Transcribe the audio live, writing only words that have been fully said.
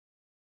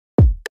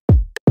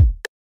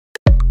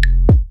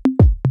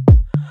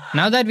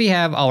Now that we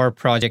have our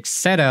project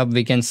set up,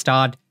 we can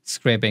start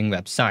scraping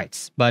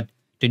websites. But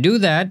to do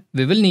that,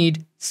 we will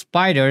need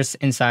spiders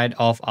inside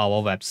of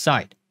our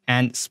website.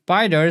 And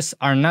spiders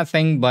are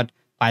nothing but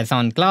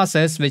Python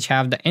classes which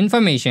have the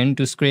information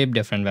to scrape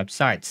different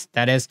websites.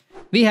 That is,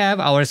 we have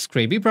our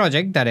Scrapy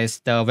project, that is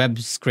the web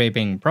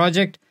scraping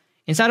project,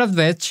 inside of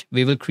which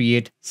we will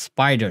create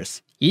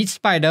spiders. Each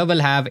spider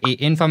will have a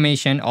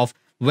information of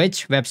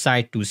which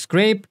website to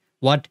scrape,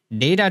 what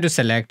data to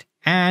select,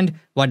 and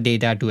what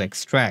data to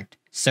extract.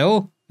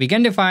 So we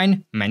can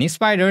define many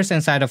spiders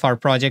inside of our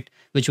project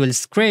which will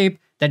scrape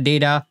the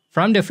data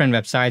from different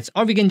websites,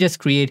 or we can just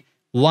create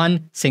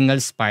one single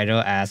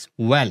spider as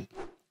well.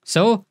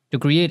 So to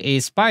create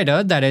a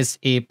spider, that is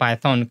a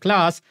Python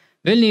class,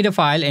 we'll need a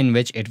file in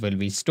which it will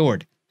be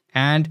stored.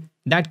 And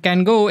that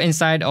can go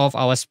inside of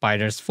our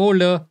spiders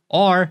folder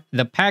or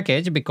the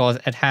package because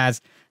it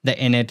has the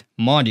init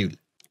module.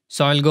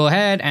 So I'll go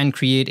ahead and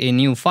create a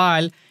new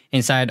file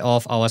inside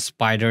of our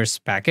spiders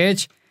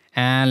package.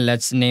 And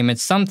let's name it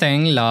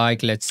something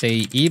like, let's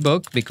say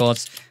ebook,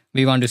 because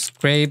we want to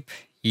scrape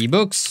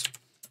ebooks.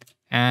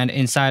 And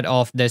inside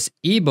of this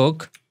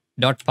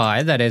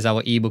ebook.py, that is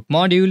our ebook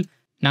module.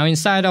 Now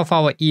inside of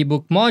our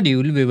ebook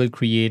module, we will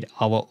create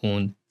our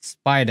own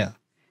spider.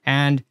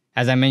 And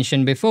as I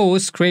mentioned before,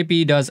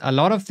 Scrapy does a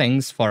lot of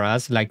things for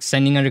us, like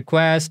sending a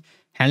request,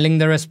 handling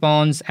the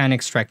response, and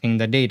extracting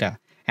the data.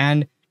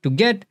 And to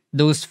get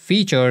those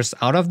features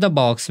out of the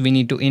box, we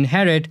need to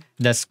inherit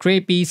the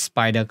Scrapy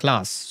spider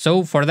class.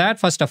 So for that,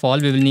 first of all,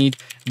 we will need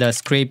the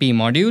Scrapy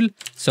module.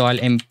 So I'll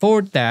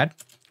import that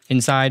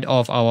inside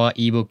of our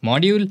ebook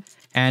module.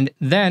 And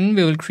then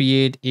we will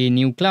create a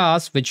new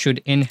class which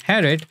should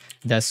inherit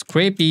the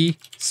Scrapy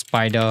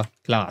spider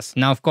class.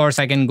 Now, of course,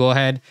 I can go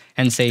ahead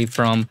and say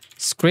from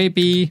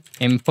Scrapy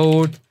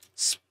import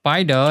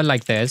spider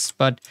like this.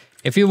 But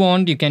if you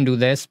want, you can do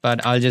this,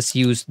 but I'll just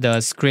use the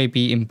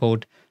Scrapy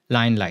import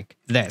line like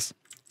this.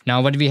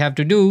 Now what we have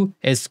to do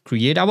is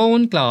create our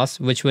own class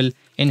which will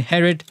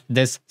inherit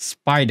this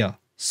spider.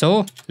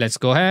 So let's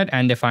go ahead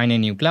and define a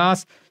new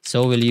class.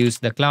 So we'll use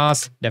the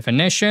class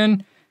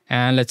definition,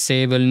 and let's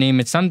say we'll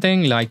name it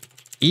something like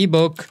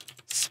ebook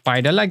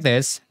spider like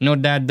this.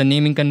 Note that the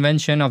naming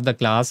convention of the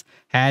class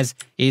has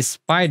a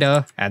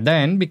spider at the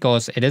end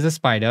because it is a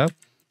spider.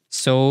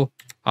 So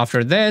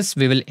after this,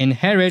 we will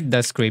inherit the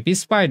Scrapy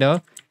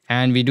spider,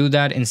 and we do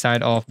that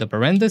inside of the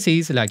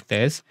parentheses like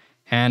this.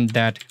 And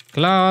that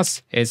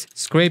class is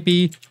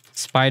Scrapy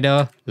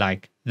spider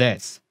like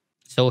this.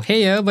 So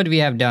here what we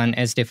have done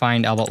is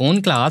defined our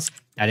own class,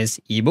 that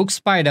is ebook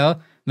spider,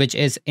 which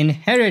is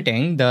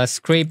inheriting the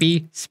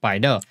Scrapy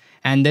spider.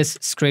 And this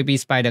Scrapy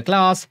spider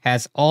class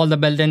has all the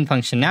built-in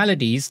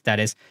functionalities, that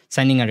is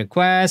sending a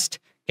request,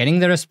 getting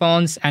the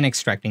response, and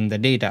extracting the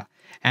data.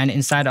 And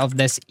inside of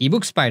this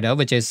ebook spider,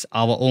 which is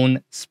our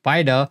own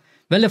spider,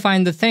 we'll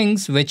define the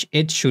things which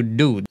it should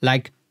do,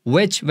 like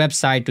which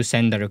website to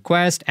send the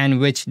request and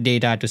which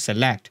data to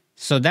select.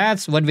 So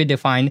that's what we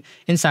define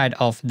inside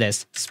of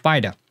this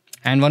spider.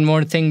 And one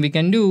more thing we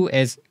can do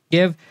is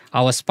give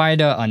our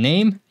spider a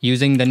name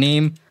using the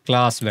name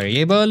class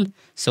variable.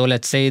 So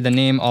let's say the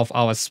name of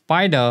our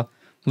spider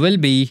will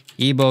be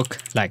ebook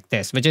like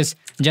this, which is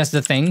just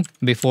the thing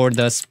before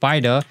the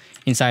spider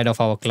inside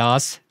of our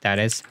class, that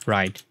is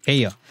right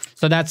here.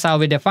 So that's how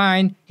we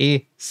define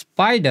a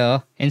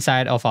spider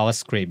inside of our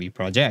Scrapy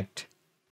project.